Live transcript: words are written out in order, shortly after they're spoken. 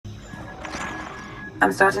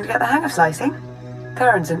I'm starting to get the hang of slicing.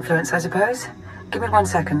 Theron's influence, I suppose. Give me 1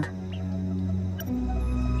 second.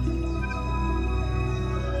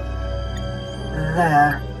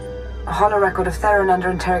 There. A hollow record of Theron under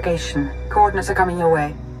interrogation. Coordinates are coming your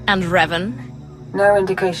way. And Revan? No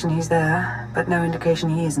indication he's there, but no indication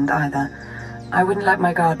he isn't either. I wouldn't let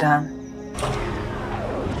my guard down.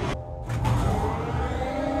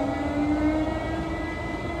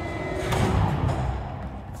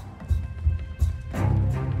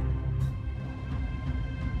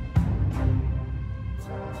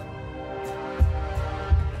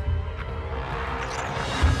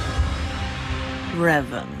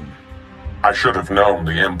 Revan. I should have known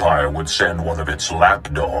the Empire would send one of its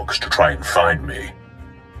lapdogs to try and find me.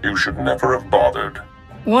 You should never have bothered.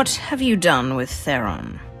 What have you done with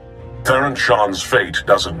Theron? Theron Shan's fate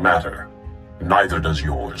doesn't matter. Neither does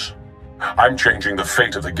yours. I'm changing the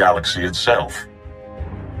fate of the galaxy itself.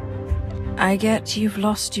 I get you've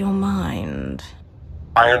lost your mind.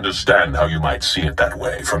 I understand how you might see it that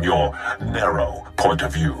way from your narrow point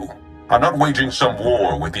of view. I'm not waging some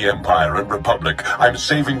war with the Empire and Republic. I'm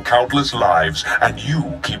saving countless lives, and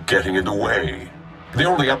you keep getting in the way. The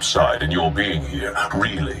only upside in your being here,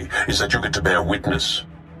 really, is that you get to bear witness.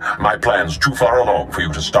 My plan's too far along for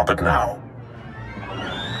you to stop it now.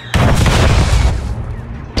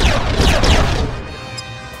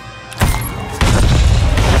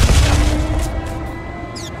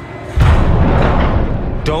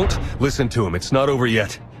 Don't listen to him. It's not over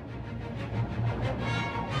yet.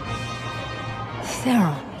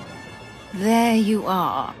 Theron. There you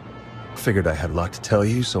are. Figured I had a lot to tell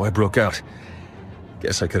you, so I broke out.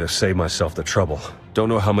 Guess I could have saved myself the trouble. Don't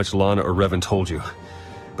know how much Lana or Revan told you,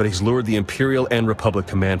 but he's lured the Imperial and Republic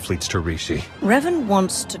command fleets to Rishi. Revan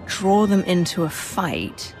wants to draw them into a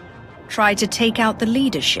fight. Try to take out the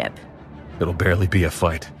leadership. It'll barely be a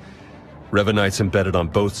fight. Revanites embedded on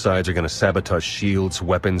both sides are gonna sabotage shields,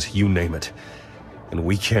 weapons, you name it. And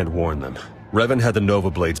we can't warn them. Revan had the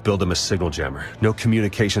Nova Blades build him a signal jammer. No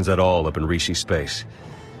communications at all up in Rishi space.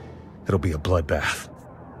 It'll be a bloodbath.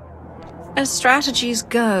 As strategies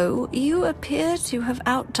go, you appear to have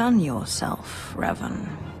outdone yourself, Revan.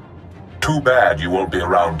 Too bad you won't be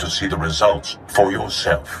around to see the results for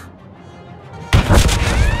yourself.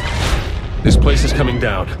 This place is coming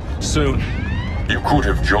down. Soon. You could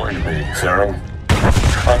have joined me, Theron.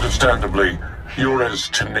 Understandably, you're as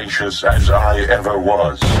tenacious as I ever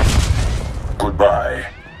was. Goodbye.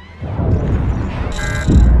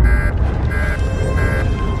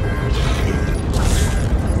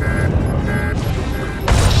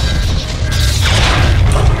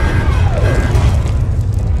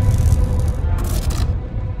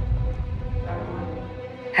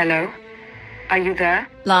 Hello? Are you there?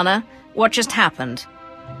 Lana, what just happened?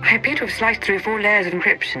 I appear to have sliced through 4 layers of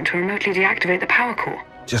encryption to remotely deactivate the power core.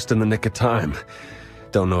 Just in the nick of time.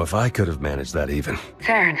 Don't know if I could have managed that even.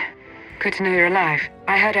 Theron, good to know you're alive.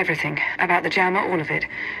 I heard everything. About the jammer, all of it.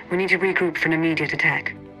 We need to regroup for an immediate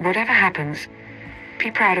attack. Whatever happens, be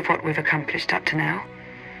proud of what we've accomplished up to now.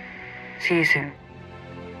 See you soon.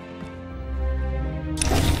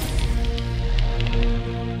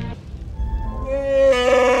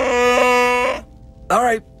 All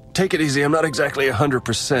right, take it easy. I'm not exactly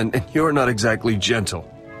 100%, and you're not exactly gentle.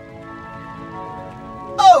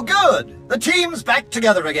 Oh, good! The team's back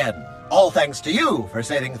together again. All thanks to you for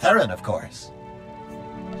saving Theron, of course.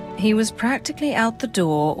 He was practically out the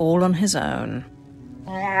door all on his own.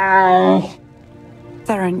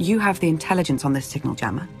 Theron, you have the intelligence on this signal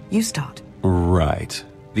jammer. You start. Right.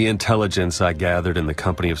 The intelligence I gathered in the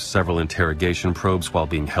company of several interrogation probes while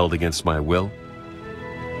being held against my will.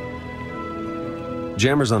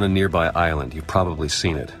 Jammer's on a nearby island. You've probably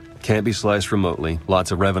seen it. Can't be sliced remotely. Lots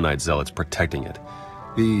of Revanite zealots protecting it.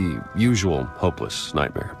 The usual hopeless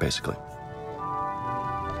nightmare, basically.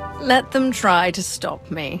 Let them try to stop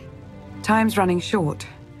me. Time's running short.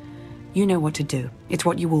 You know what to do. It's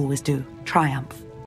what you always do. Triumph.